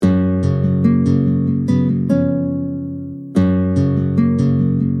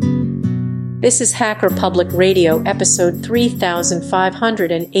This is Hacker Public Radio, episode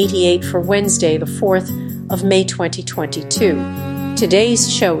 3588 for Wednesday, the 4th of May 2022. Today's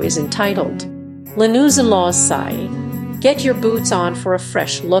show is entitled Linux Inlaws S01E55. Get your boots on for a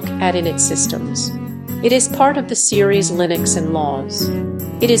fresh look at init systems. It is part of the series Linux Inlaws.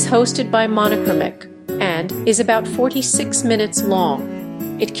 It is hosted by Monochromic and is about 46 minutes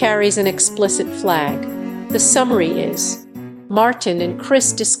long. It carries an explicit flag. The summary is: Martin and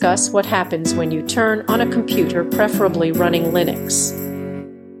Chris discuss what happens when you turn on a computer preferably running Linux.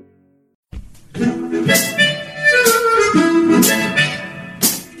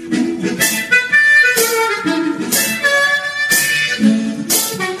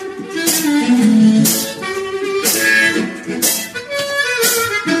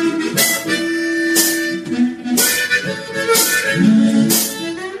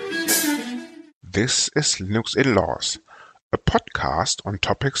 This is Linux Inlaws, a podcast on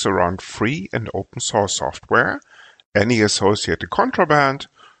topics around free and open source software, any associated contraband,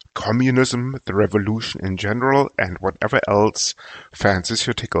 communism, the revolution in general, and whatever else fancies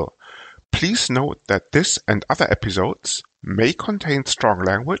your tickle. Please note that this and other episodes may contain strong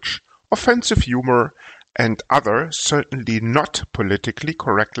language, offensive humor, and other certainly not politically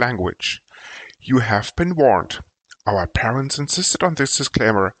correct language. You have been warned. Our parents insisted on this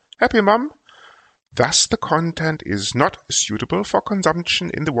disclaimer. Happy, Mum? Thus, the content is not suitable for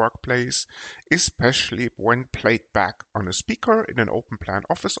consumption in the workplace, especially when played back on a speaker in an open-plan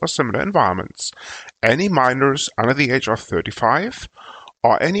office or similar environments. Any minors under the age of 35,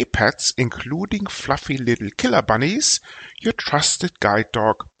 or any pets, including fluffy little killer bunnies, your trusted guide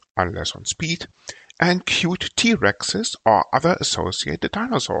dog, unless on speed, and cute T-Rexes or other associated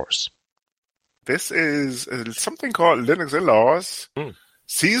dinosaurs. This is something called Linux Inlaws.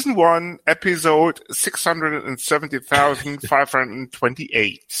 Season 1, episode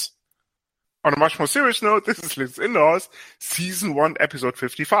 670,528. On a much more serious note, this is Linux Inlaws, Season 1, episode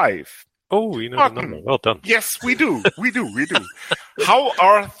 55. Oh, you know the number. Well done. Yes, we do. We do. How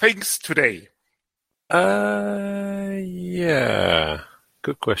are things today? Yeah.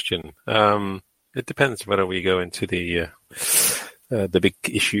 Good question. It depends whether we go into the big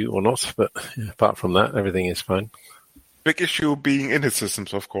issue or not, but apart from that, everything is fine. Big issue being init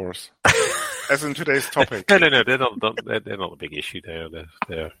systems, of course, as in today's topic. No, they're not a big issue.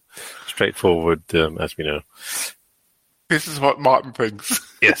 They're straightforward, as we know. This is what Martin thinks.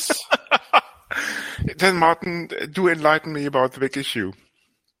 Yes. Then, Martin, do enlighten me about the big issue.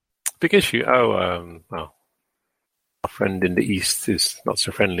 Big issue? Well, our friend in the East is not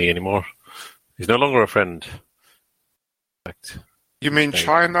so friendly anymore. He's no longer a friend. In fact, you mean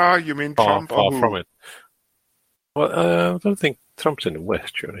China? You mean Trump? Far from it. Well, I don't think Trump's in the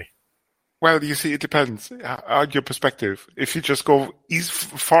West, surely. Well, you see, it depends on your perspective. If you just go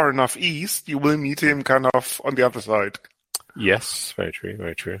far enough east, you will meet him kind of on the other side. Yes, very true,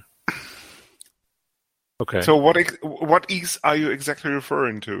 very true. Okay. So what east are you exactly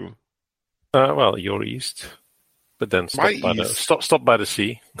referring to? Well, your east, but then stop by the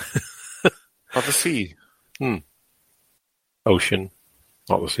sea. By the sea? Ocean.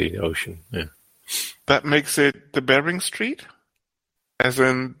 Not the sea, the ocean, yeah. That makes it the Bering Strait? As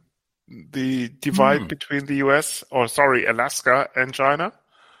in the divide between the US, Alaska and China?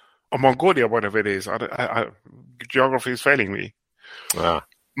 Or Mongolia, whatever it is. Geography is failing me.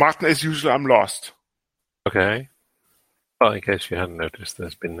 Martin, as usual, I'm lost. Okay. Well, in case you hadn't noticed,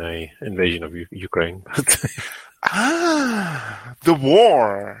 there's been an invasion of Ukraine. The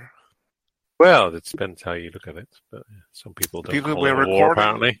war. Well, it depends how you look at it, but some people don't call it a war,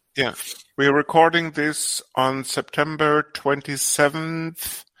 apparently. Yeah. We're recording this on September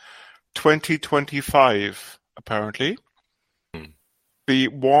 27th, 2025, apparently. The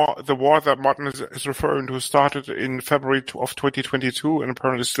war that Martin is referring to started in February of 2022 and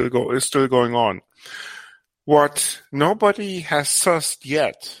apparently is still going on. What nobody has sussed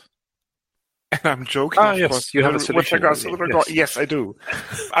yet, and I'm joking. Yes, course, you have a solution. Yes, I do.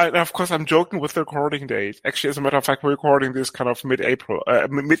 Of course, I'm joking with the recording date. Actually, as a matter of fact, we're recording this kind of mid-April,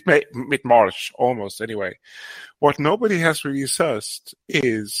 mid-March, almost. Anyway, what nobody has really sussed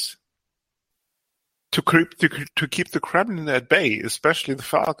is to keep the Kremlin at bay, especially the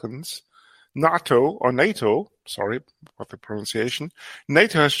Falcons. NATO, sorry about the pronunciation.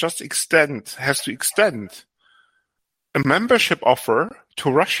 NATO has to extend a membership offer to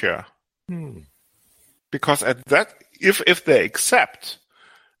Russia. Because at that, if they accept,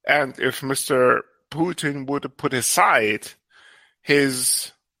 and if Mr. Putin would put aside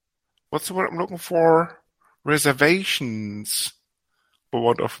his, what's the word I'm looking for? Reservations, for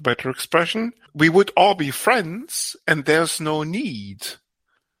want of a better expression, we would all be friends, and there's no need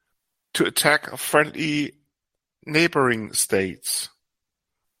to attack friendly neighboring states.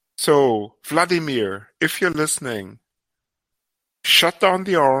 So, Vladimir, if you're listening, shut down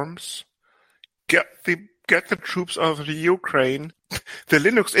the arms, get the troops out of the Ukraine. The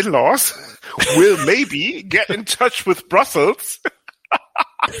Linux in-laws will maybe get in touch with Brussels.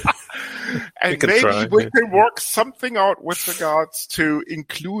 And maybe we can work something out with regards to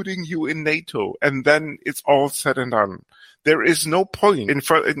including you in NATO, and then it's all said and done. There is no point in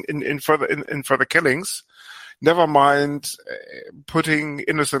further killings. Never mind putting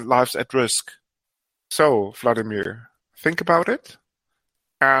innocent lives at risk. So, Vladimir, think about it.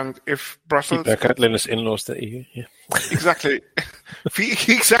 And if Brussels... Feedback at linuxinlaws.eu. Yeah. Exactly.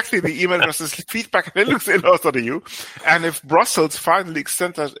 Exactly. The email address is feedback at linuxinlaws.eu. And if Brussels finally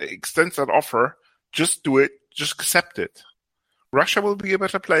extends that offer, just do it. Just accept it. Russia will be a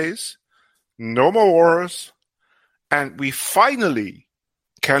better place. No more wars. And we finally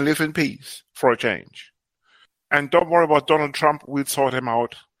can live in peace for a change. And don't worry about Donald Trump. We'll sort him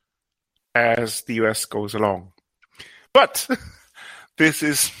out as the US goes along. But... this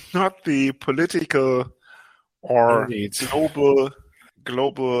is not the political or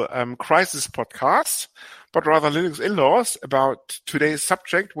global crisis podcast, but rather Linux in-laws about today's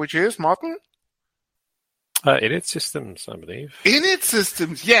subject, which is, Martin? Init systems, I believe. Init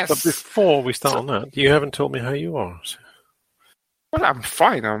systems, yes. But before we start on that, you haven't told me how you are. So. Well, I'm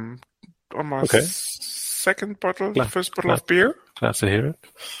fine. I'm on my first bottle of beer. Glad to hear it.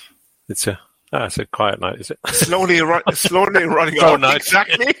 It's a quiet night, is it? Slowly running out. Night.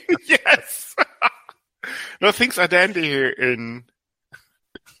 Exactly. Yes. No, things are dandy here in.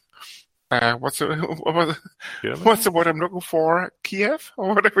 What's the word I'm looking for? Kiev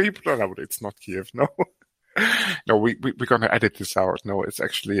or whatever you put on. No, it's not Kiev. No. No, we're gonna edit this out. No, it's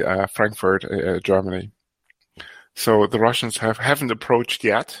actually Frankfurt, Germany. So the Russians haven't approached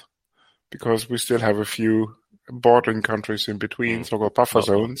yet because we still have a few bordering countries in between, so-called buffer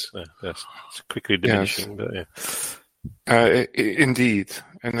zones. Yes, it's quickly diminishing, but yeah. Indeed.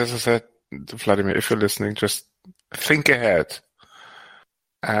 And as I said, Vladimir, if you're listening, just think ahead.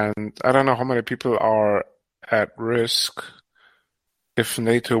 And I don't know how many people are at risk if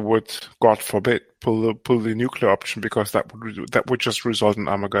NATO would, God forbid, pull the nuclear option, because that would just result in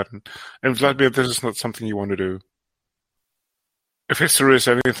Armageddon. And Vladimir, this is not something you want to do. If history is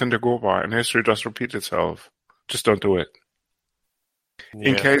anything to go by, and history does repeat itself, just don't do it.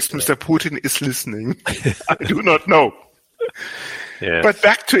 In case Mr. Putin is listening, I do not know. Yes. But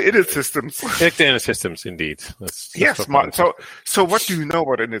back to init systems. Back to init systems, indeed. That's yes, Martin. So what do you know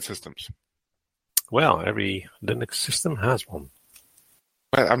about init systems? Well, every Linux system has one.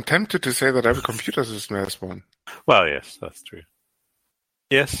 Well, I'm tempted to say that every computer system has one. Well, yes, that's true.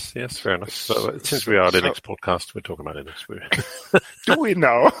 Yes, fair enough. So, since we are a Linux podcast, we're talking about Linux. Do we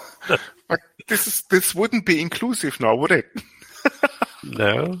now? This wouldn't be inclusive now, would it?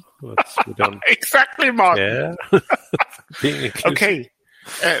 No, we don't. Exactly, Martin. Yeah. Being inclusive. Okay.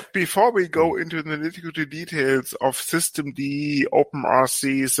 Before we go into the nitty-gritty details of System D,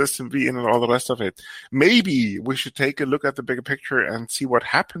 OpenRC, System V, and all the rest of it, maybe we should take a look at the bigger picture and see what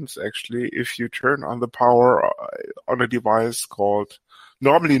happens actually if you turn on the power on a device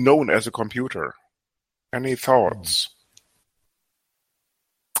normally known as a computer. Any thoughts?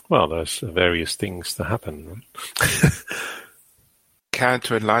 Well, there's various things that happen. Right? Care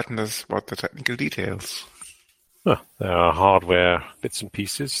to enlighten us about the technical details? Well, there are hardware bits and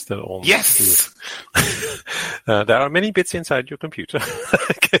pieces that all. Yes! There are many bits inside your computer.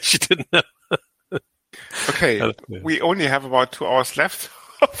 I guess you didn't know. Okay, we only have about 2 hours left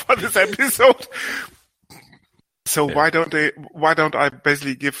for this episode. So why don't I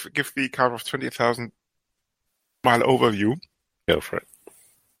basically give the kind of 20,000 mile overview? Go for it.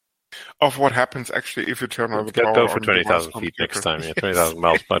 Of what happens actually if you turn on the power. Go for 20,000 feet next time. Yeah, 20,000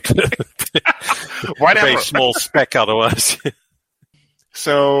 miles, but whatever. A very small speck otherwise.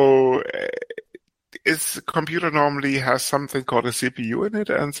 So, its computer normally has something called a CPU in it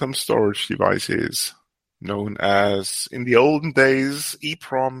and some storage devices, known as, in the olden days,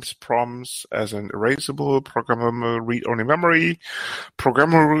 EPROMs, PROMs, as an erasable, programmable read-only memory,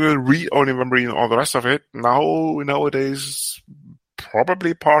 and all the rest of it. Nowadays,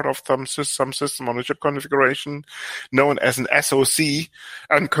 probably part of some system on a chip configuration known as an SoC,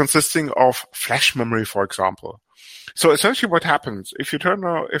 and consisting of flash memory, for example. So essentially what happens, if you turn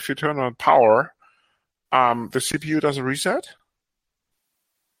on power, the CPU does a reset,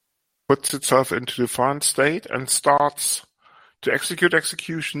 puts itself into the default state, and starts to execute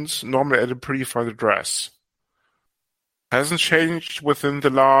executions normally at a predefined address. Hasn't changed within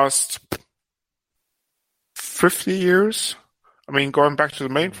the last 50 years. I mean, going back to the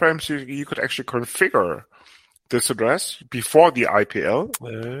mainframes, you could actually configure this address before the IPL,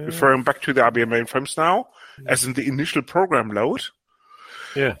 referring back to the IBM mainframes now, as in the initial program load.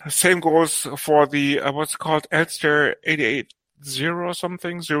 Yeah. Same goes for the, what's it called, Elster 88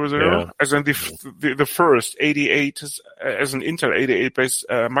 something, 00, as in the first 88 as an Intel 88-based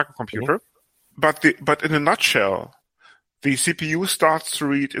microcomputer. But in a nutshell, the CPU starts to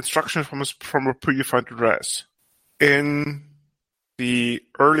read instructions from a predefined address. In the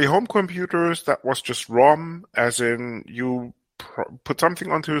early home computers, that was just ROM, as in you put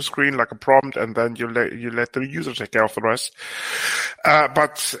something onto the screen like a prompt, and then you let the user take care of the rest.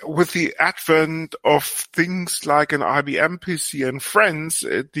 But with the advent of things like an IBM PC and friends,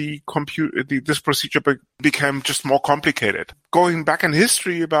 this procedure became just more complicated. Going back in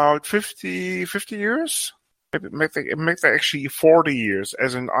history about 50 years. It makes actually 40 years,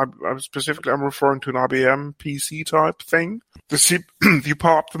 as in I'm referring to an IBM PC type thing. You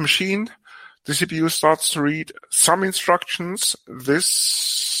power up the machine, the CPU starts to read some instructions.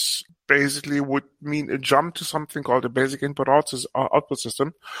 This basically would mean a jump to something called a basic input-output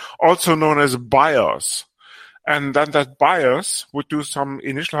system, also known as BIOS. And then that BIOS would do some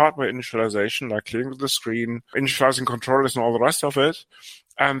initial hardware initialization, like clearing the screen, initializing controllers and all the rest of it,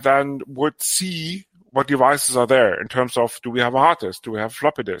 and then would see what devices are there in terms of, do we have a hard disk? Do we have a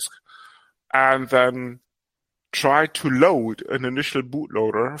floppy disk? And then try to load an initial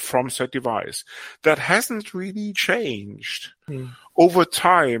bootloader from said device. That hasn't really changed. Over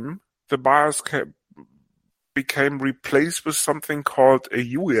time, the BIOS became replaced with something called a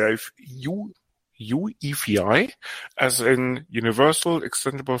UEFI, as in Universal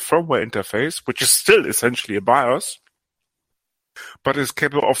Extendable Firmware Interface, which is still essentially a BIOS, but is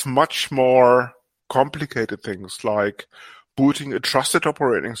capable of much more complicated things like booting a trusted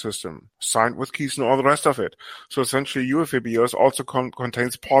operating system, signed with keys and all the rest of it. So essentially, UEFI BIOS also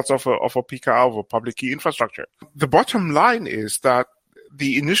contains parts of a PKI, of a public key infrastructure. The bottom line is that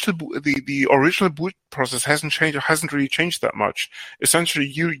the original boot process hasn't really changed that much. Essentially,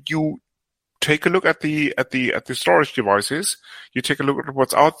 you take a look at the storage devices, you take a look at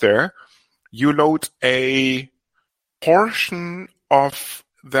what's out there, you load a portion of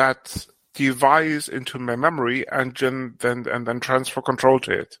that device into my memory and then transfer control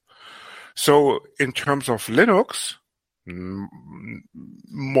to it. So in terms of Linux,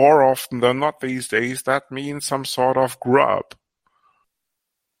 more often than not these days, that means some sort of grub.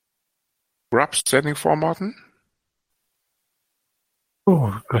 Grub standing for, Martin?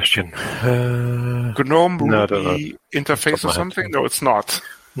 Oh, good question. GNOME, Ruby, interface or something? No, it's not.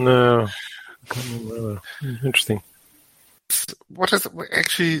 No. Interesting. What is it?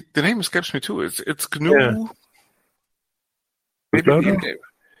 Actually, the name escapes me too. It's GNU. Yeah. Maybe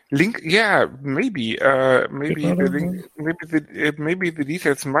link. Yeah, maybe. Maybe the link. Maybe the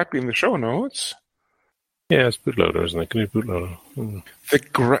details might be in the show notes. Yeah, it's bootloader, isn't it? GNU bootloader.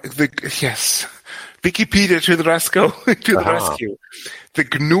 Yes. Wikipedia to the rescue. The rescue. The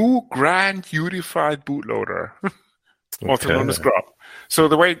GNU Grand Unified Bootloader, also known as grub. So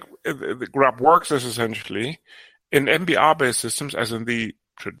the way the grub works is essentially, in MBR-based systems, as in the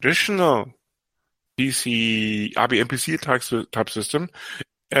traditional PC, IBM PC type system,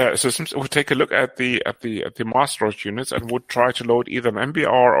 systems would take a look at the mass storage units and would try to load either an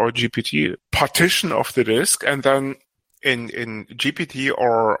MBR or GPT partition of the disk, and then in GPT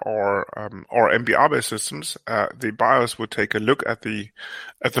or MBR-based systems, the BIOS would take a look at the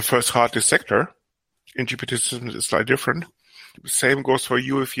first hard disk sector. In GPT systems, it's slightly different. Same goes for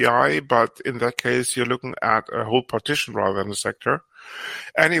UEFI, but in that case, you're looking at a whole partition rather than a sector.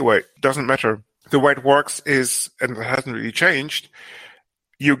 Anyway, doesn't matter. The way it works is, and it hasn't really changed,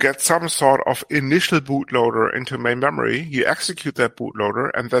 you get some sort of initial bootloader into main memory, you execute that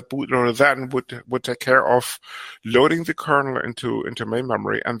bootloader, and that bootloader then would take care of loading the kernel into main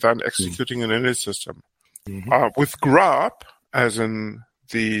memory and then executing an init system. With grub, as in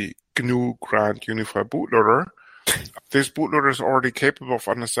the GNU Grand Unified Bootloader, this bootloader is already capable of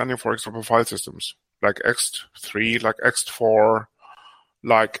understanding, for example, file systems like ext3, like ext4,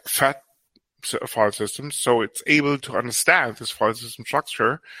 like FAT file systems. So it's able to understand this file system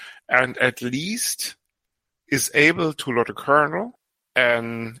structure and at least is able to load a kernel,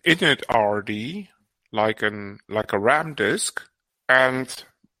 an init RD, like a RAM disk, and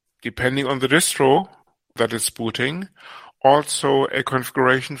depending on the distro that it's booting, also a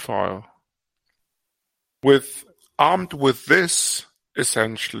configuration file. Armed with this,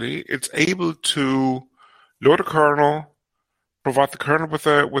 essentially, it's able to load a kernel, provide the kernel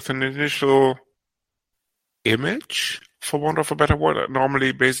with an initial image, for want of a better word. It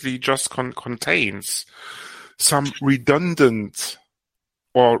normally basically just contains some redundant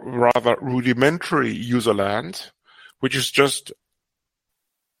or rather rudimentary userland, which is just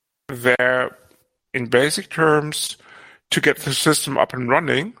there in basic terms to get the system up and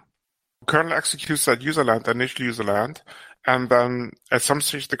running. Kernel executes that userland, the initial userland, and then at some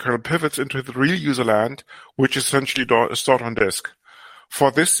stage the kernel pivots into the real userland, which is essentially stored on disk.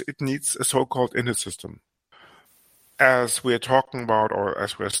 For this, it needs a so-called init system. As we're talking about, or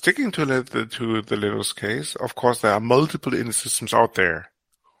as we're sticking to the Linux case, of course there are multiple init systems out there,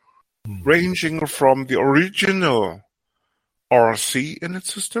 ranging from the original RC init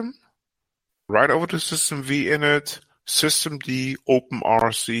system, right over to System V init, Systemd,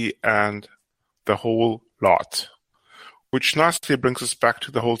 OpenRC, and the whole lot. Which nicely brings us back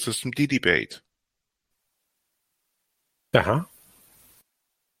to the whole Systemd debate. Uh-huh.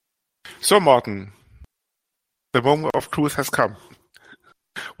 So, Martin, the moment of truth has come.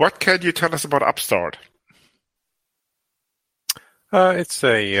 What can you tell us about Upstart? It's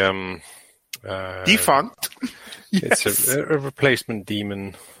a defunct. It's Yes. a replacement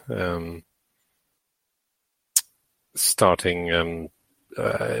daemon starting.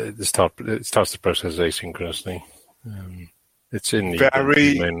 It starts the process asynchronously. It's in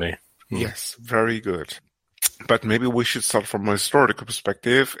the mainly. Yes, very good. But maybe we should start from a historical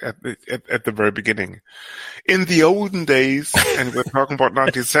perspective at the very beginning. In the olden days, and we're talking about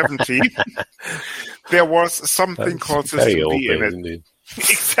 1970, there was something called System V in it. Indeed.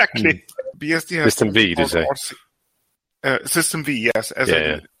 Exactly. BSD has System V, did you say? System V, yes, as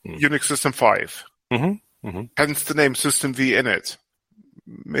in Unix System 5. Mm-hmm. Mm-hmm. Hence the name System V in it.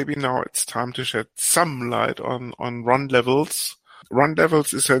 Maybe now it's time to shed some light on run levels. Run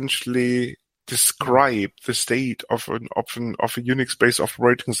levels essentially describe the state of a Unix-based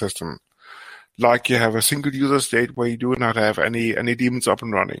operating system. Like you have a single user state where you do not have any daemons up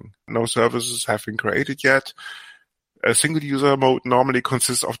and running. No services have been created yet. A single user mode normally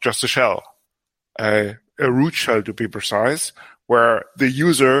consists of just a shell, a root shell to be precise, where the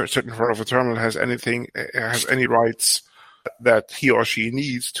user sitting in front of a terminal has any rights that he or she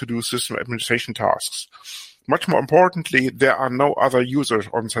needs to do system administration tasks. Much more importantly, there are no other users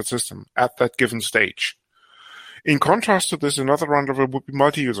on that system at that given stage. In contrast to this, another run level would be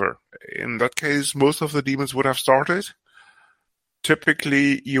multi-user. In that case, most of the daemons would have started.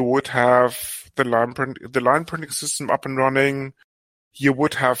 Typically, you would have the line printing system up and running. You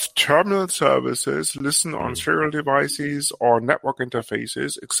would have terminal services listen on serial devices or network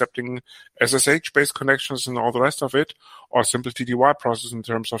interfaces, accepting SSH-based connections and all the rest of it, or simple TTY process in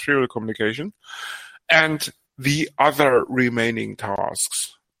terms of serial communication. And the other remaining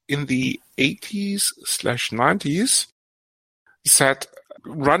tasks. In the 80s/90s, that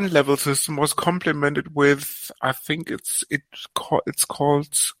run level system was complemented with, I think it's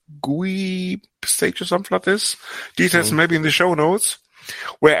called GUI stage or something like this. Details maybe in the show notes,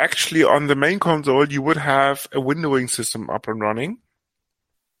 where actually on the main console you would have a windowing system up and running.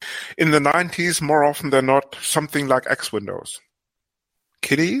 In the 90s, more often than not, something like X Windows.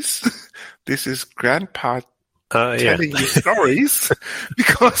 Kiddies, this is Grandpa telling you stories,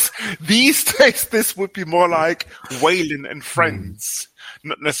 because these days this would be more like Wayland and Friends,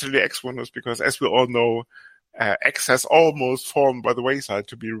 not necessarily X Windows, because as we all know, X has almost fallen by the wayside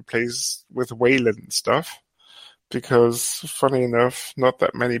to be replaced with Wayland stuff, because funny enough, not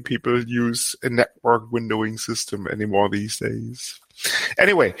that many people use a network windowing system anymore these days.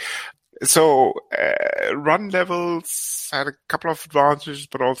 Anyway, so run levels had a couple of advantages,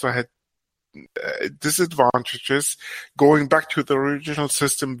 but also had disadvantages. Going back to the original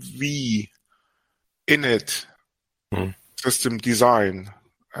System V init system design,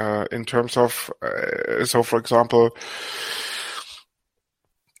 in terms of, so for example,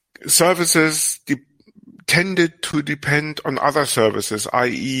 services tended to depend on other services,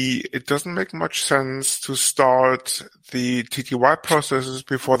 i.e. it doesn't make much sense to start the TTY processes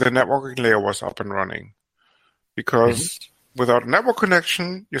before the networking layer was up and running. Because without a network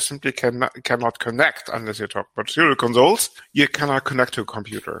connection, you simply cannot connect unless you talk about serial consoles. You cannot connect to a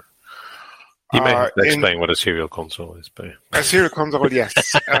computer. You may have to explain what a serial console is, but a serial console, yes,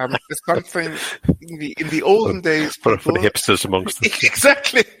 it's something in the olden days. For the hipsters amongst us,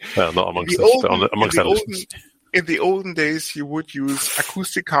 exactly. Well, not amongst us, but amongst our listeners. In the olden days, you would use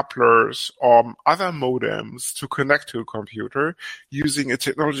acoustic couplers or other modems to connect to a computer using a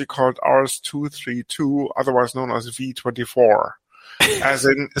technology called RS-232, otherwise known as V24, as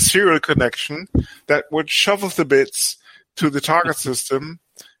in a serial connection that would shovel the bits to the target system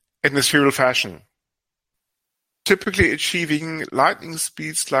in a serial fashion, typically achieving lightning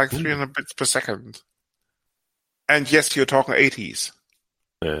speeds like 300 bits per second. And yes, you're talking 80s.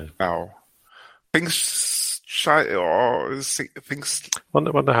 Yeah. Now, things things.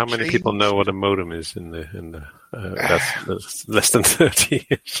 Wonder how many people know what a modem is in the that's less than 30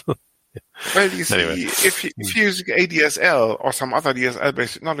 years. Well, you see, Anyway. if you're using ADSL or some other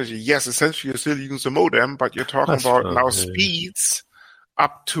DSL-based technology, yes, essentially you still use a modem, but you're talking That's about fine, now yeah. speeds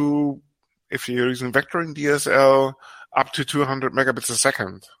up to, if you're using vectoring DSL, up to 200 megabits a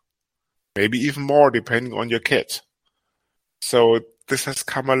second. Maybe even more, depending on your kit. So this has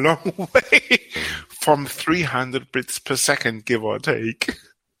come a long way from 300 bits per second, give or take.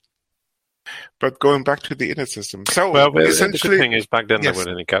 But going back to the init system. So Well, essentially, the good thing is back then yes. there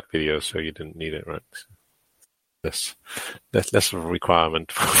weren't any cat videos, so you didn't need it, right? Less of a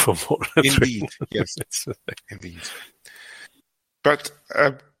requirement for more than Indeed, 300 yes. minutes. Indeed. But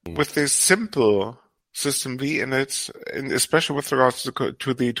with this simple system V init, and especially with regards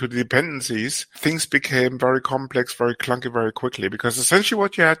to the dependencies, things became very complex, very clunky, very quickly. Because essentially,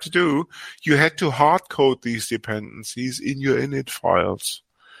 what you had to do, you had to hard code these dependencies in your init files.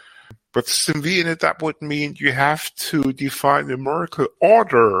 With system V init, that would mean you have to define a numerical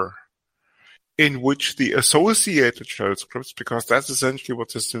order in which the associated shell scripts, because that's essentially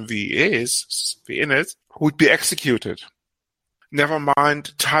what system V is, V init, would be executed. Never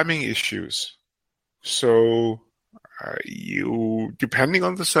mind timing issues. So you, depending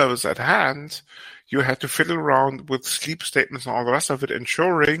on the service at hand, you had to fiddle around with sleep statements and all the rest of it,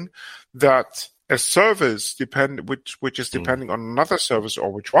 ensuring that a service which is depending on another service, or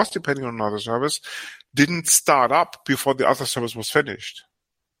which was depending on another service, didn't start up before the other service was finished.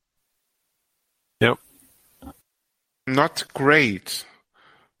 Yep. Not great.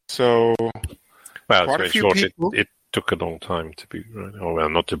 So, Well, quite it's a very few short. people. It took a long time to be, right? Or well,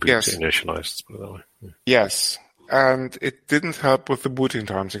 not to be Yes. initialized, let's put it that way. Yeah. Yes, and it didn't help with the booting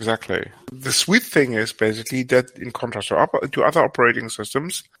times, exactly. The sweet thing is basically that, in contrast to other operating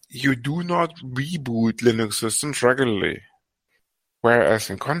systems, you do not reboot Linux systems regularly. Whereas,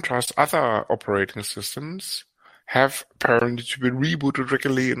 in contrast, other operating systems have apparently to be rebooted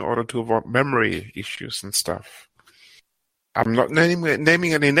regularly in order to avoid memory issues and stuff. I'm not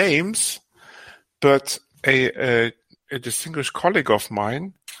naming any names, but a distinguished colleague of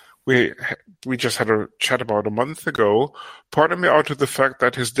mine, we just had a chat about a month ago, pointed me out to the fact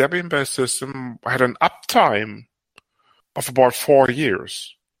that his Debian-based system had an uptime of about 4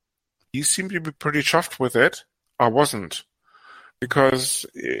 years. He seemed to be pretty chuffed with it. I wasn't. Because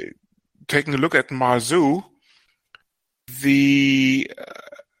taking a look at Marzu, the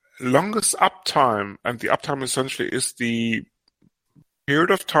longest uptime, and the uptime essentially is the period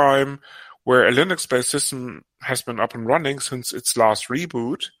of time where a Linux-based system has been up and running since its last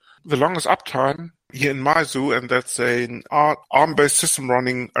reboot. The longest uptime here in Marzu, and that's an ARM-based system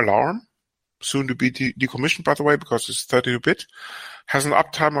running Alarm, soon to be decommissioned, by the way, because it's 32-bit, has an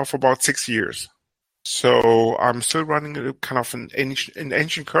uptime of about 6 years. So I'm still running a kind of an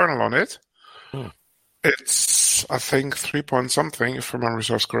ancient kernel on it. It's, I think, 3 point something, if memory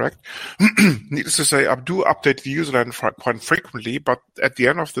serves correct. Needless to say, I do update the userland quite frequently, but at the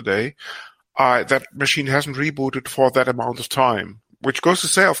end of the day, that machine hasn't rebooted for that amount of time. Which goes to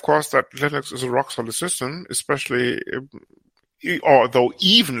say, of course, that Linux is a rock-solid system, especially, although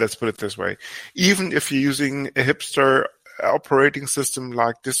even, let's put it this way, even if you're using a hipster operating system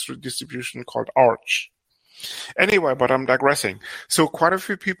like this distribution called Arch. Anyway, but I'm digressing. So quite a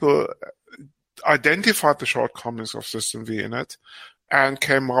few people identified the shortcomings of System V init and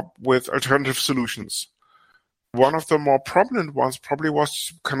came up with alternative solutions. One of the more prominent ones probably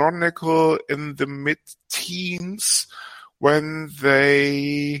was Canonical in the mid-teens, when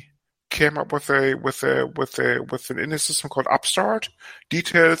they came up with an init system called Upstart.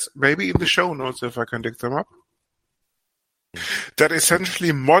 Details maybe in the show notes if I can dig them up. That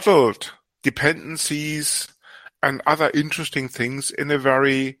essentially modeled dependencies and other interesting things in a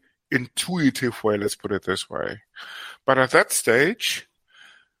very intuitive way, let's put it this way. But at that stage,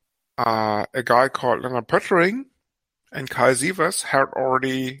 a guy called Leonard Pöttering and Kai Sievers had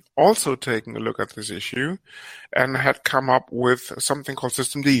already also taken a look at this issue and had come up with something called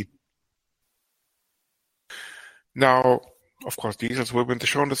System D. Now, of course, details will be in the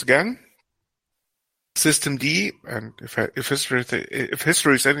show notes again. System D, and if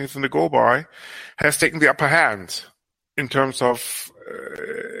history is anything to go by, has taken the upper hand in terms of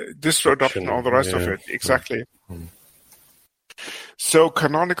distro adoption and all the rest of it. Exactly. Mm-hmm. So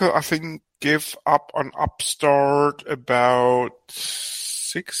Canonical, I think, gave up on Upstart about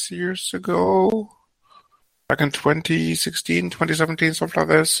 6 years ago, back in 2016, 2017, something like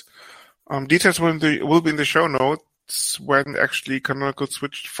this. Details will be in the show notes when actually Canonical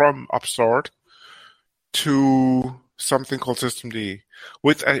switched from Upstart to something called System D,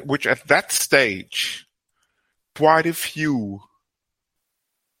 which at that stage quite a few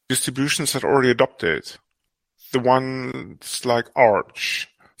distributions that already adopted. The ones like Arch.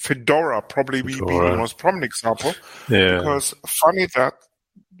 Fedora probably being the most prominent example. Yeah. Because funny that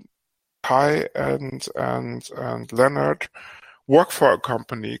Kai and Leonard work for a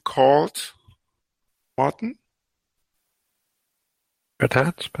company called Martin? Red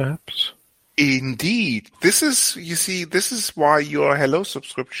Hat, perhaps? Indeed. This is why your Hello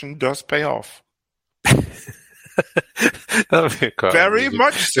subscription does pay off. Very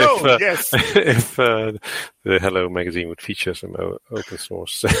much so, yes. If the Hello magazine would feature some open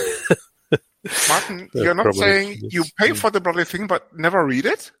source. Martin, you're not saying you pay for the bloody thing but never read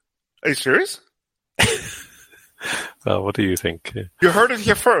it? Are you serious? Well, what do you think? You heard it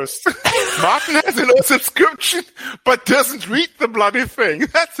here first. Martin has a Hello subscription but doesn't read the bloody thing.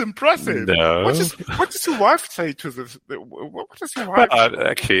 That's impressive. No. What does your wife say to this? What does your wife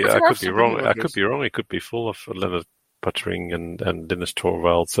actually, I could be wrong. I could be wrong. It could be full of Leonard Puttering and Linus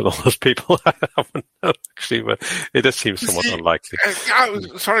Torvalds and all those people. I don't know, actually, but it does seem somewhat unlikely.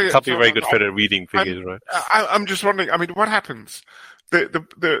 Sorry. Can't be very good for the reading figures, right? I'm just wondering, I mean, what happens?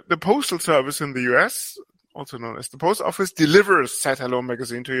 The postal service in the US, also known as the post office, delivers said Hello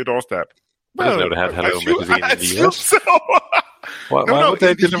magazine to your doorstep. I didn't know they had Hello magazine in the US. So. Why would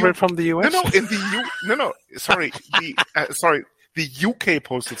they deliver it from the US? The UK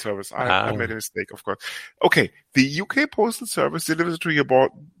postal service. I made a mistake, of course. Okay, the UK postal service delivers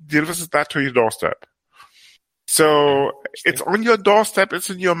that to your doorstep. So it's on your doorstep. It's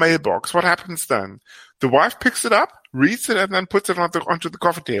in your mailbox. What happens then? The wife picks it up, reads it, and then puts it onto the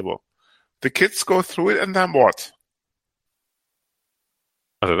coffee table. The kids go through it, and then what?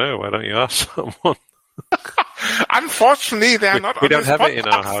 I don't know. Why don't you ask someone? Unfortunately, they are not. We don't have it in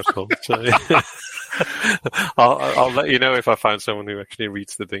our household. So I'll let you know if I find someone who actually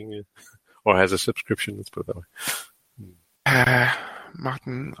reads the thing or has a subscription. Let's put it that way.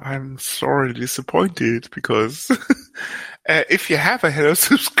 Martin, I'm sorely disappointed because if you have a Hello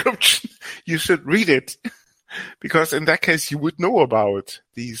subscription, you should read it. Because in that case, you would know about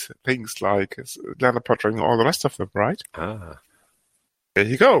these things like Leonard Puttering and all the rest of them, right? There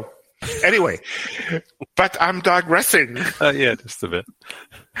you go. Anyway, but I'm digressing. Yeah, just a bit.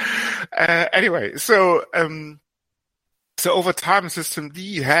 Anyway, so over time,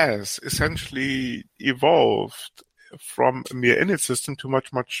 systemd has essentially evolved from a mere init system to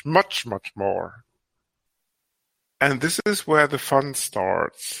much, much, much, much more. And this is where the fun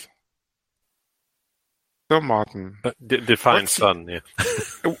starts. So, Martin. Define fun, yeah.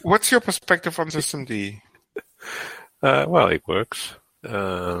 What's your perspective on systemd? Well, it works.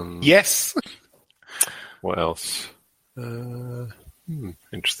 Yes. What else?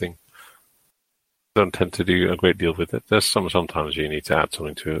 Interesting. Don't tend to do a great deal with it. There's sometimes you need to add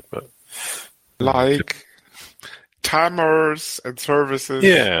something to it, but like timers and services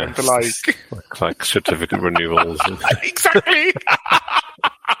and the like certificate renewals. Exactly.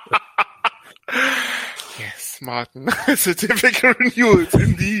 Yes, Martin. Certificate renewals,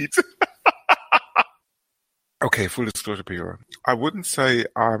 indeed. Okay, full disclosure, Peter. I wouldn't say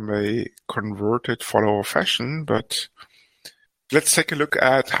I'm a converted follower of fashion, but let's take a look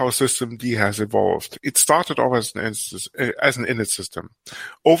at how systemd has evolved. It started off as an init system.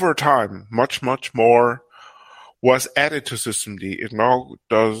 Over time, much, much more was added to systemd. It now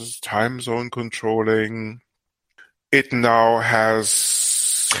does time zone controlling. It now has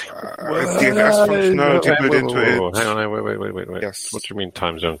DNS functionality built into it. Hang on, wait. Yes. What do you mean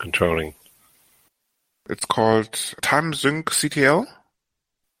time zone controlling? It's called Time Sync CTL.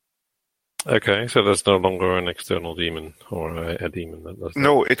 Okay, so that's no longer an external daemon or a daemon that does that.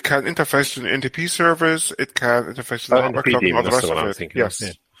 No, it can interface to an NTP service. It can interface to the NTP daemon, and all the that's rest the one of I'm it. thinking. Yes.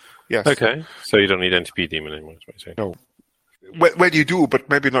 Yeah. Yes. Okay, so you don't need NTP daemon anymore. That's what you're saying. No. Well, you do, but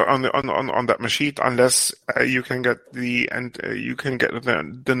maybe not on that machine, unless you can get the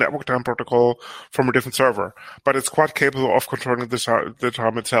network time protocol from a different server. But it's quite capable of controlling the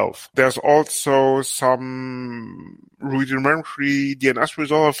time itself. There's also some rudimentary DNS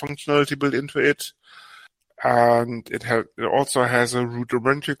resolver functionality built into it, and it also has a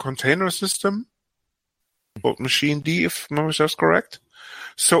rudimentary container system called machined, if memory serves correct.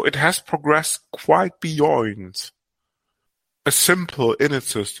 So it has progressed quite beyond a simple init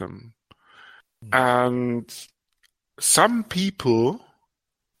system. And some people,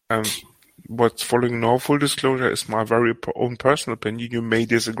 and what's following now, full disclosure, is my very own personal opinion, you may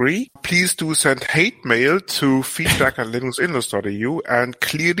disagree. Please do send hate mail to feedback@linuxinlaws.eu and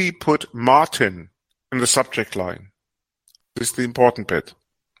clearly put Martin in the subject line. This is the important bit.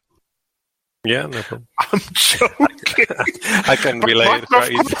 Yeah, no problem. I'm joking. I can But relate Martin, it quite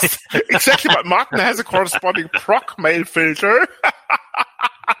of easily. course, exactly, but Martin has a corresponding proc mail filter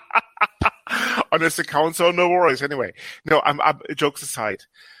on his account, so no worries. Anyway, no, I'm jokes aside.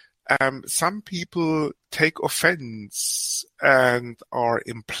 Some people take offense and are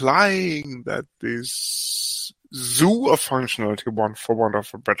implying that this zoo of functionality, for want of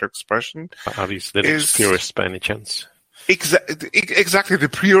a better expression, Are these Linux purists by any chance? Exactly, the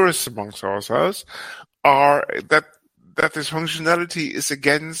purists amongst ourselves are that this functionality is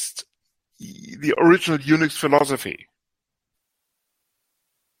against the original Unix philosophy.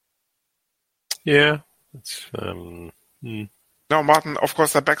 Yeah. It's, Now, Martin, of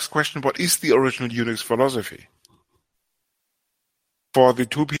course, that begs the question, what is the original Unix philosophy? For the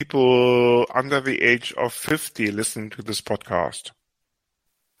two people under the age of 50 listening to this podcast.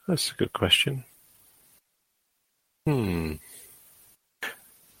 That's a good question.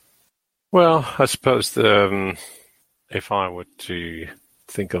 Well, I suppose if I were to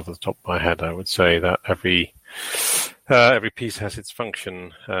think off the top of my head, I would say that every piece has its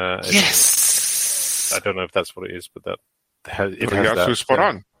function. Yes! I don't know if that's what it is, but it has that. Spot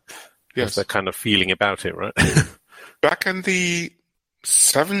on. Yes, that kind of feeling about it, right? Back in the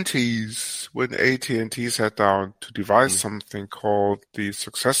 70s, when AT&T sat down to devise something called the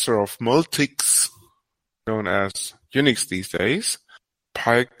successor of Multics, known as Unix these days,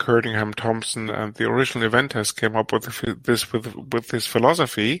 Pike, Kerningham, Thompson, and the original Eventers came up with this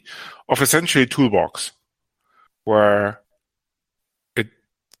philosophy of essentially a toolbox, where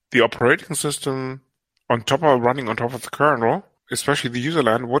the operating system running on top of the kernel, especially the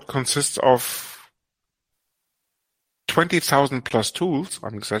userland, would consist of 20,000 plus tools.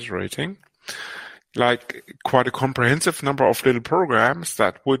 I'm exaggerating. Like quite a comprehensive number of little programs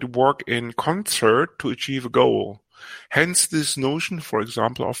that would work in concert to achieve a goal. Hence this notion, for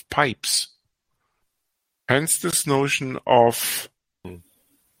example, of pipes. Hence this notion of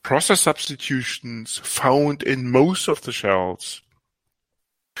process substitutions found in most of the shells.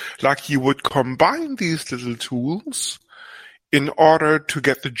 Like you would combine these little tools in order to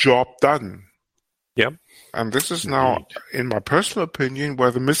get the job done. Yep. And this is now, in my personal opinion,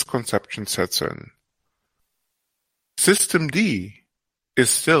 where the misconception sets in. Systemd is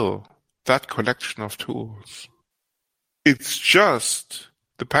still that collection of tools. It's just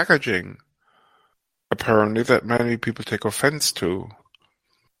the packaging, apparently, that many people take offense to,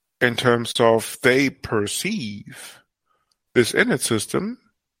 in terms of they perceive this init system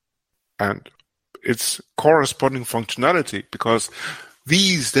and its corresponding functionality, because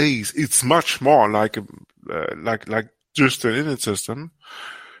these days it's much more like just an init system,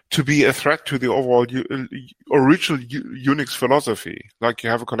 to be a threat to the overall original Unix philosophy. Like you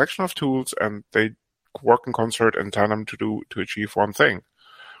have a collection of tools and they work in concert and tandem to achieve one thing.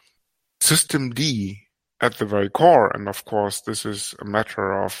 Systemd at the very core, and of course this is a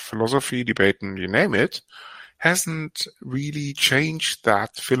matter of philosophy, debate, and you name it, hasn't really changed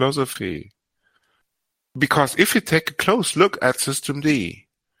that philosophy. Because if you take a close look at Systemd,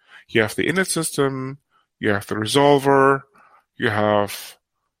 you have the init system, you have the resolver, you have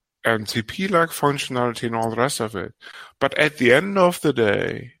MCP-like functionality and all the rest of it. But at the end of the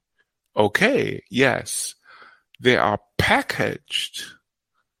day, okay, yes, they are packaged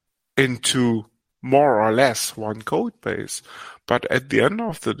into more or less one code base. But at the end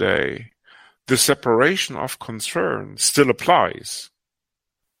of the day, the separation of concern still applies.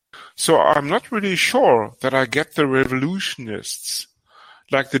 So I'm not really sure that I get the revolutionists,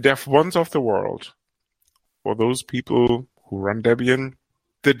 like the Dev1s of the world, or those people who run Debian.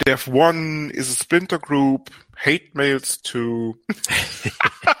 The Dev1 is a splinter group, hate mails to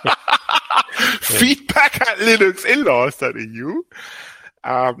feedback at Linux Inlaws.eu.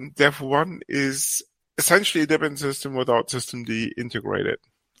 Dev1 is essentially a Debian system without Systemd integrated.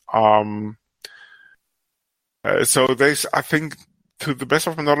 So I think, to the best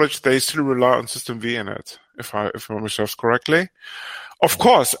of my knowledge, they still rely on Systemd in it, if I remember correctly. Of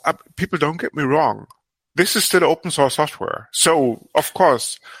course, people don't get me wrong. This is still open source software. So, of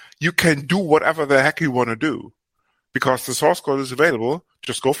course, you can do whatever the heck you want to do. Because the source code is available,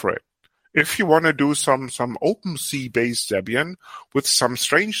 just go for it. If you want to do some OpenC-based Debian with some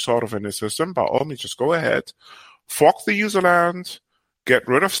strange sort of init system, by all means, just go ahead, fork the userland, get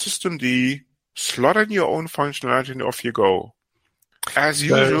rid of Systemd, slot in your own functionality, and off you go. As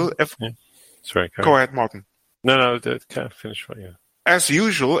usual, go ahead, Martin. No, can't finish what you. As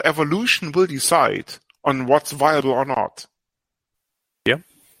usual, evolution will decide on what's viable or not. Yeah,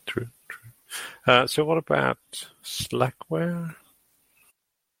 true. So what about Slackware?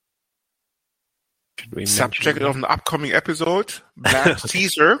 Subject of an upcoming episode, bland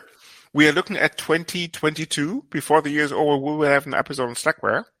teaser. We are looking at 2022. Before the year is over, we will have an episode on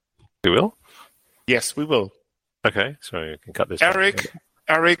Slackware. We will? Yes, we will. Okay, sorry, I can cut this. Eric,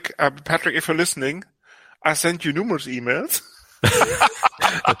 Patrick, if you're listening, I sent you numerous emails.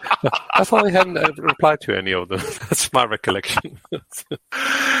 I thought I hadn't replied to any of them. That's my recollection.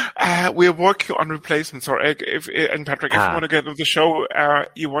 We're working on replacements. So, Patrick, if you want to get on the show,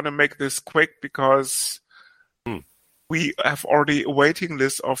 you want to make this quick because we have already a waiting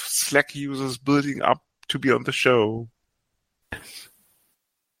list of Slack users building up to be on the show.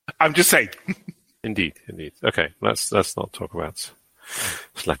 I'm just saying. Indeed. Okay, let's not talk about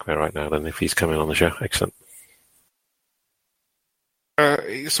Slackware right now then, if he's coming on the show. Excellent.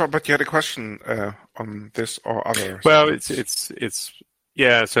 But you had a question on this or other? Well, it's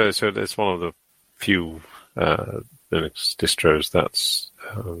yeah. So that's one of the few Linux distros that's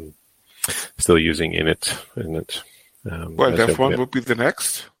still using init. Well, that one would be the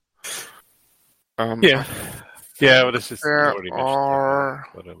next. Yeah. Well, this is already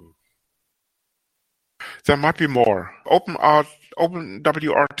mentioned. There might be more.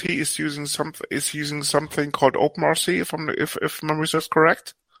 OpenWRT is using something called OpenRC, if memory serves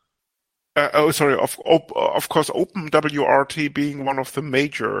correct. Of course, OpenWRT being one of the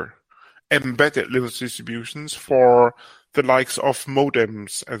major embedded Linux distributions for the likes of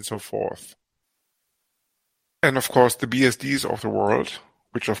modems and so forth. And of course, the BSDs of the world,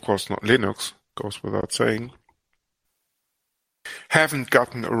 which of course not Linux, goes without saying, haven't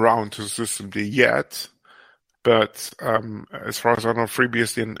gotten around to systemd yet. But as far as I know,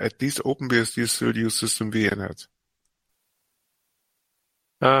 FreeBSD and at least OpenBSD still use systemd in it.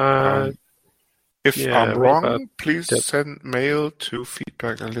 If I'm wrong, please send mail to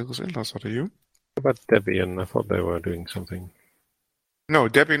feedback@linuxinlaws.eu. About Debian, I thought they were doing something. No,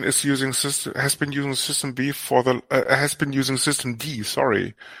 Debian has been using systemd for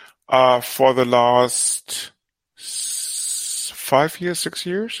the last 5 years, 6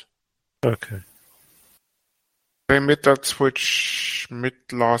 years. Okay. They made that switch mid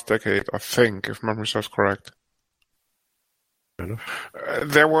last decade, I think, if memory serves correct.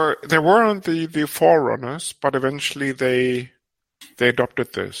 There weren't the forerunners, but eventually they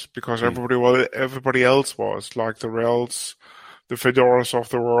adopted this because everybody else was, like the RHELs, the Fedoras of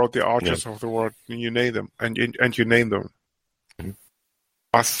the world, the Arches of the world, you name them, and you name them.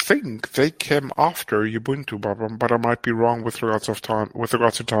 I think they came after Ubuntu, but I might be wrong with regards to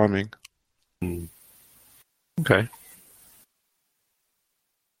timing. Okay.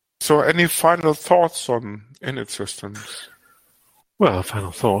 So, any final thoughts on init systems? Well,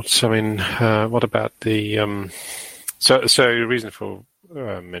 final thoughts. I mean, what about the So the reason for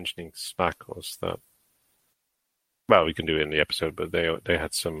mentioning Slack was that, well, we can do it in the episode, but they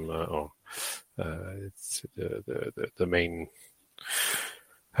had some, it's the main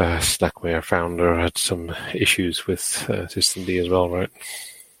Slackware founder had some issues with systemd as well, right?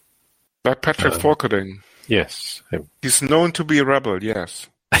 Like Patrick Folkerding. Yes. Him. He's known to be a rebel, yes.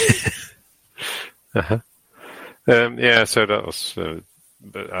 So that was,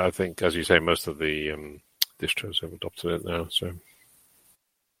 but I think, as you say, most of the distros have adopted it now. So,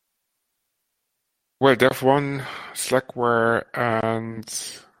 well, Dev1, Slackware, and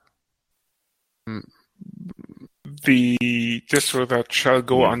the distro that shall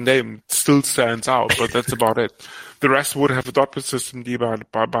go unnamed still stands out, but that's about it. The rest would have adopted systemd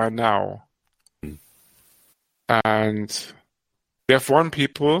by now. And Dev1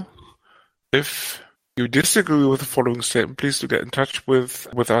 people, if you disagree with the following statement, please do get in touch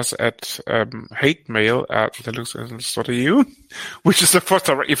with us at hatemail@linuxinlaws.eu, which is of course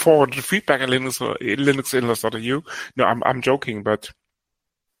directly forwarded to feedback at linuxinlaws.eu. No, I'm joking, but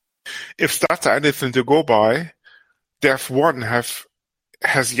if that's anything to go by, Dev1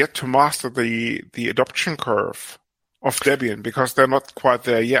 has yet to master the adoption curve of Debian because they're not quite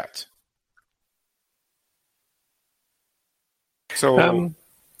there yet. So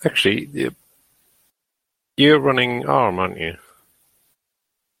actually, you're running ARM, aren't you?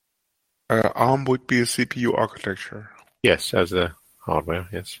 ARM would be a CPU architecture. Yes, as a hardware,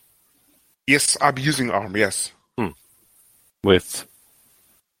 yes. Yes, I'm using ARM, yes. With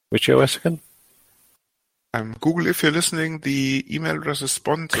which OS again? Google, if you're listening, the email address is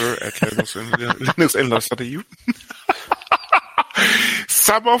sponsor@linuxinlaws.eu.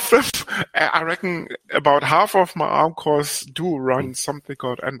 Some of them, I reckon about half of my ARM cores do run something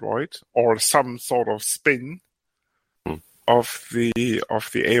called Android or some sort of spin of the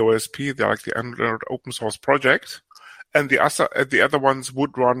AOSP, like the Android open source project, and the other ones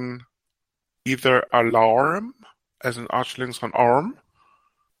would run either Alarm as an Arch Linux on ARM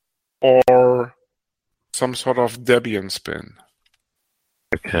or some sort of Debian spin.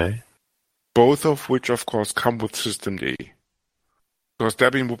 Okay. both of which, of course, come with systemd. Because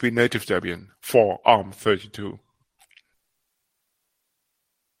Debian would be native Debian for ARM32.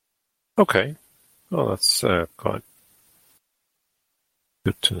 Okay. Well, that's quite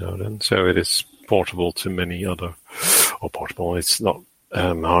good to know then. So it is portable to many other, or portable, it's not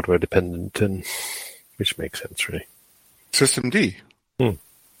hardware dependent, and which makes sense, really. Systemd? No,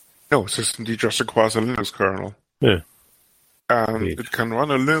 systemd just requires a Linux kernel. Yeah. And it can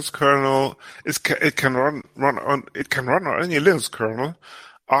run a Linux kernel. It can run on any Linux kernel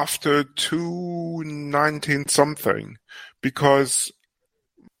after 2.19 something, because,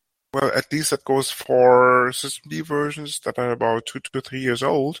 well, at least that goes for systemd versions that are about 2 to 3 years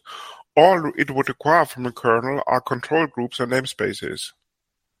old. All it would require from a kernel are control groups and namespaces,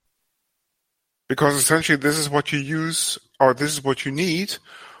 because essentially this is what you use, or this is what you need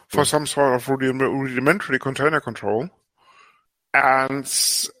for some sort of rudimentary container control. And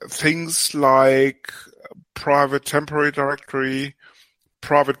things like private temporary directory,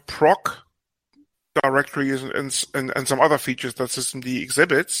 private proc directories, and some other features that systemd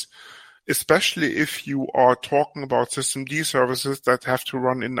exhibits, especially if you are talking about systemd services that have to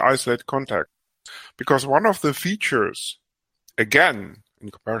run in isolated context. Because one of the features, again,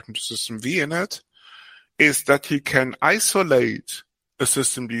 in comparison to systemd in it, is that you can isolate a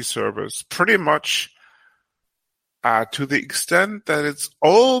systemd service pretty much to the extent that it's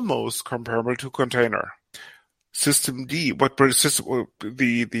almost comparable to container. Systemd, what brings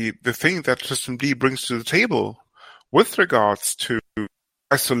the thing that systemd brings to the table with regards to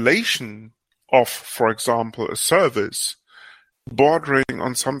isolation of, for example, a service, bordering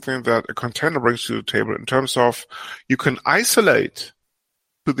on something that a container brings to the table in terms of you can isolate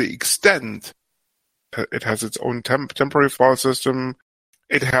to the extent it has its own temporary file system,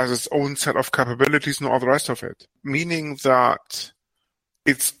 it has its own set of capabilities and all the rest of it. Meaning that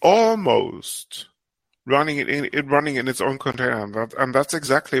it's almost running in its own container. And that's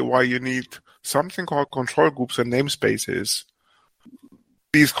exactly why you need something called control groups and namespaces.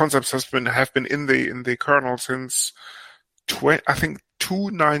 These concepts have been in the kernel since I think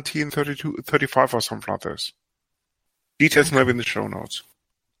 2.19.32.35 or something like this. Details maybe in the show notes.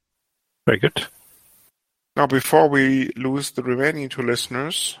 Very good. Now, before we lose the remaining 2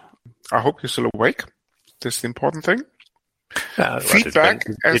 listeners, I hope you're still awake. This is the important thing. Feedback.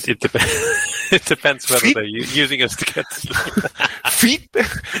 It depends whether they're using us to get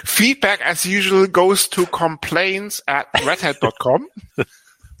Feedback, as usual, goes to complaints@redhat.com.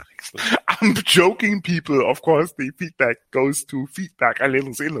 I'm joking, people. Of course, the feedback goes to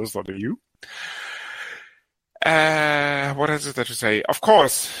feedback@linuxinlaws.eu. What else is there to say? Of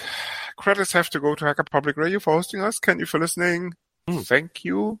course, credits have to go to Hacker Public Radio for hosting us. Kenny for listening. Thank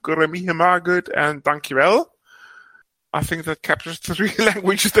you. Guremi Himargut and Dankjewel. I think that captures the 3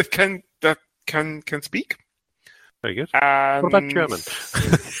 languages that can speak. Very good. And what about German?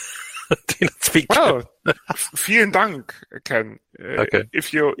 Do you not speak German? Vielen Dank, Ken. Okay.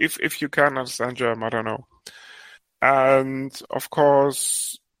 If you can understand German, I don't know. And of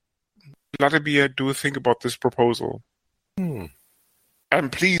course, Vladimir, do think about this proposal.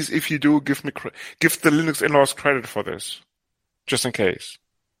 And please, if you do, give the Linux in-laws credit for this, just in case.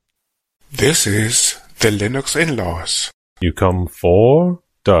 This is the Linux in-laws. You come for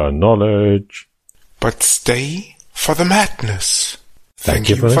the knowledge, but stay for the madness. Thank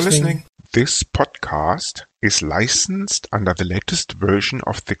you for listening. This podcast is licensed under the latest version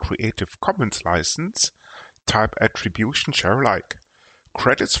of the Creative Commons license, type Attribution Share Alike.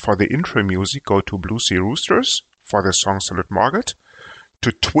 Credits for the intro music go to Blue Sea Roosters for their song Salute Margaret,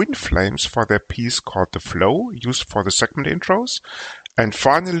 to Twin Flames for their piece called The Flow, used for the segment intros, and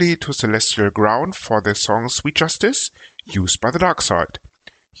finally to Celestial Ground for their song Sweet Justice, used by the Dark Side.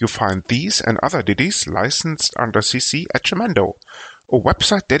 You find these and other ditties licensed under CC at Jamendo, a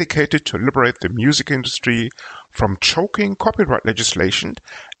website dedicated to liberate the music industry from choking copyright legislation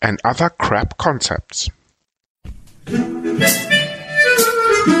and other crap concepts.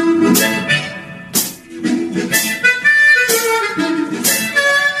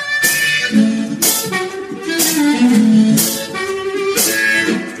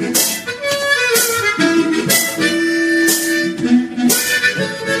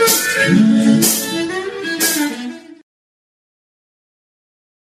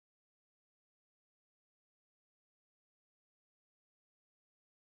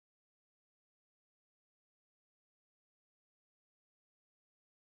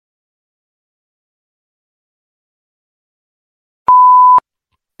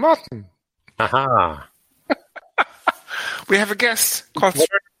 Martin. Aha. We have a guest called.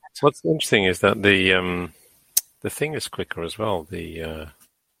 What's interesting is that the thing is quicker as well. The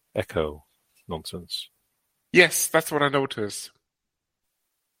echo nonsense. Yes, that's what I noticed.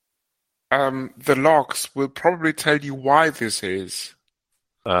 The logs will probably tell you why this is.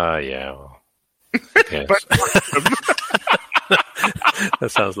 Yeah. Well, yes. But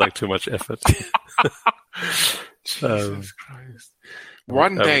that sounds like too much effort. Jesus Christ.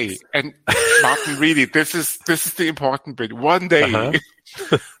 One day, and Martin, really, this is the important bit. One day,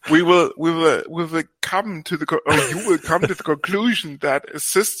 we will come to you will come to the conclusion that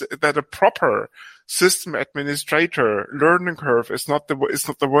a proper system administrator learning curve is not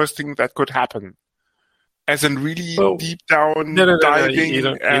the worst thing that could happen. As in really deep down diving. You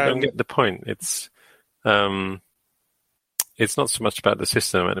don't get the point. It's not so much about the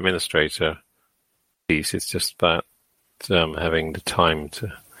system administrator piece. It's just about having the time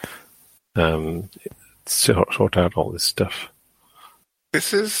to sort out all this stuff.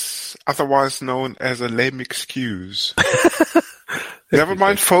 This is otherwise known as a lame excuse. Never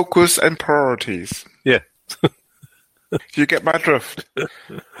mind focus and priorities. Yeah. You get my drift.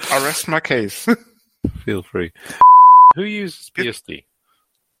 I rest my case. Feel free. Who uses BSD?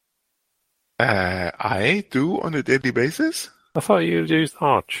 I do on a daily basis. I thought you used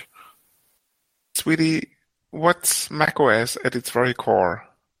Arch. Sweetie, what's macOS at its very core?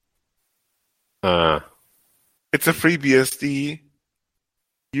 It's a free BSD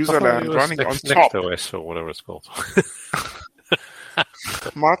userland running on top. NextOS or whatever it's called.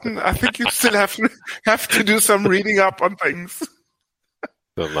 Martin, I think you still have to do some reading up on things.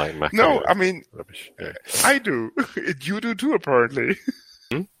 Don't like Mac. No, I mean, rubbish. Yeah. I do. You do too, apparently.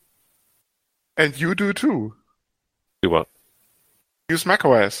 And you do too. Do what? Use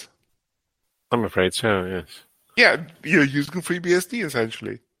macOS. I'm afraid so, yes. Yeah, you're using FreeBSD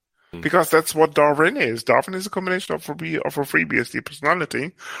essentially. Because that's what Darwin is. Darwin is a combination of a FreeBSD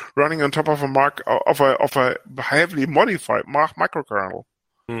personality running on top of a heavily modified microkernel.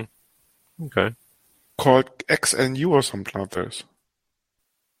 Okay. Called XNU or something like this.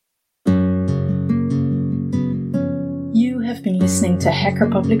 You have been listening to Hacker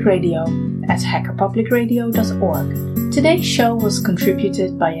Public Radio at hackerpublicradio.org. Today's show was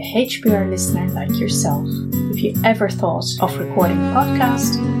contributed by a HPR listener like yourself. If you ever thought of recording a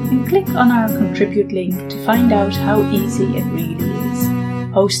podcast, then click on our contribute link to find out how easy it really is.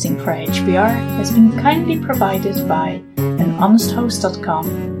 Hosting for HPR has been kindly provided by anhonesthost.com,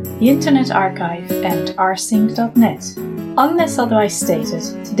 the Internet Archive, and rsync.net. Unless otherwise stated,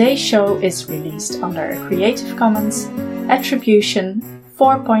 today's show is released under a Creative Commons Attribution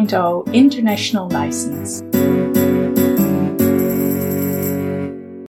 4.0 International License.